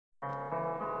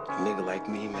nigga like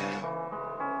me, man,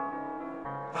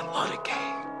 I love the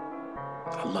game.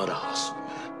 I love the hustle,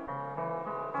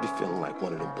 man. Be feeling like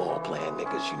one of them ball-playing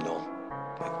niggas, you know,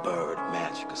 like Bird,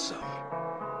 Magic or something.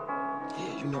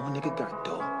 Yeah, you know a nigga got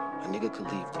dough. A nigga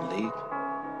could leave the league.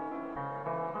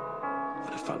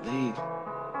 But if I leave,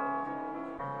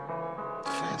 the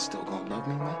fans still gonna love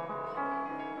me, man?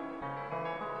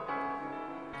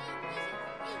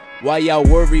 Why y'all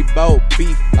worry about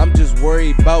beef? I'm just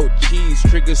worried about cheese.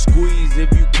 Trigger squeeze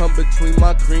if you come between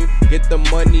my cream. Get the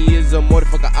money is a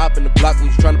motherfucker op in the block. I'm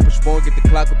just trying to push forward, get the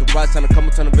clock with the rocks. Trying to come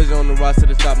on the vision on the rise to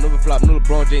the top. Never flop, no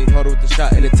LeBron James harder with the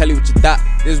shot. And then tell you what you thought.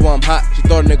 This is why I'm hot. She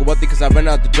thought a nigga wealthy cause I ran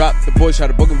out the drop. The boys tried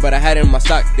to book me but I had it in my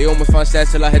sock. They almost found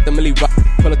stats till I hit the milli rock.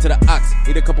 Pull up to the ox,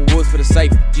 need a couple woods for the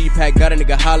safe. G-Pack got a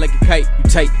nigga high like a kite. You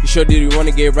tight, you sure did you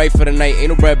wanna get right for the night. Ain't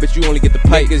no bread, bitch, you only get the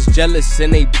pipe. Niggas jealous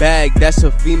in they bag, that's a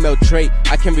female trait.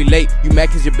 I can relate, you mad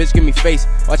cause your bitch give me face.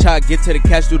 Watch how I get to the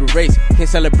cash, do the race. Can't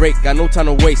celebrate, got no time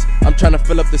to waste. I'm tryna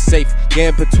fill up the safe,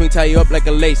 get in between, tie you up like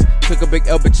a lace. Took a big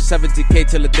L, bitch, 17K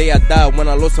till the day I died. When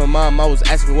I lost my mom, I was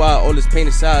asking why. All this pain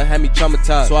inside had me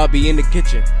traumatized. So I'll be in the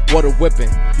kitchen, water whipping.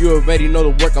 You already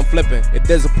know the work I'm flipping. If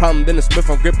there's a problem, then the Smith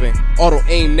I'm gripping. Auto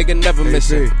aim, nigga never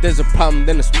missing. If there's a problem,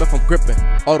 then the Smith I'm gripping.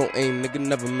 Auto aim, nigga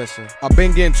never missing. I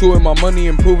been getting to it, my money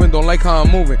improving. Don't like how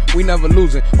I'm moving, we never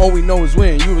losing. All we know is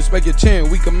win, you respect your chin.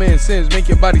 We command sins, make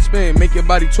your body spin, make your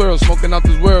body twirl. Smoking out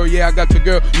this world, yeah, I got your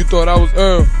girl. You thought I was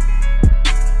Earl.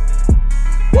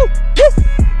 Woo, woo.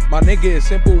 My nigga is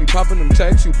simple, we poppin' them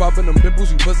checks, you poppin' them pimples,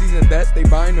 you pussies and that's, they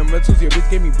buying them rentals, your bitch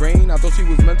gave me brain, I thought she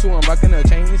was mental, I'm rockin' her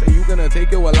chains, and you gonna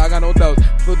take it, well I got no doubts,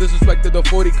 feel disrespected, the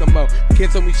 40 come out, you can't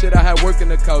tell me shit, I had work in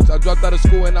the couch, I dropped out of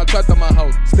school and I trapped at my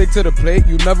house, stick to the plate,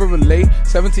 you never relate,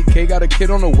 17K got a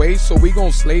kid on the way, so we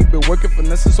gon' slay, been working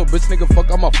finessing, so bitch nigga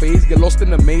fuck out my face, get lost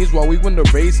in the maze while we win the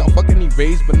race, I'm fucking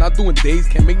erased, but not doing days,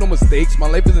 can't make no mistakes, my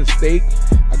life is at stake,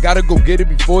 I gotta go get it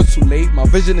before it's too late, my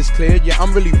vision is clear, yeah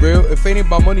I'm really real, if ain't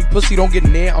about money, pussy don't get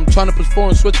near. I'm trying to push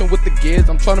forward, switching with the gears.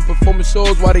 I'm trying to perform in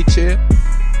shows while they cheer.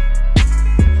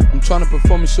 I'm trying to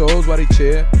perform in shows while they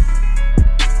cheer.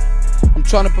 I'm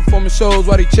trying to perform in shows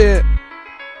while they cheer.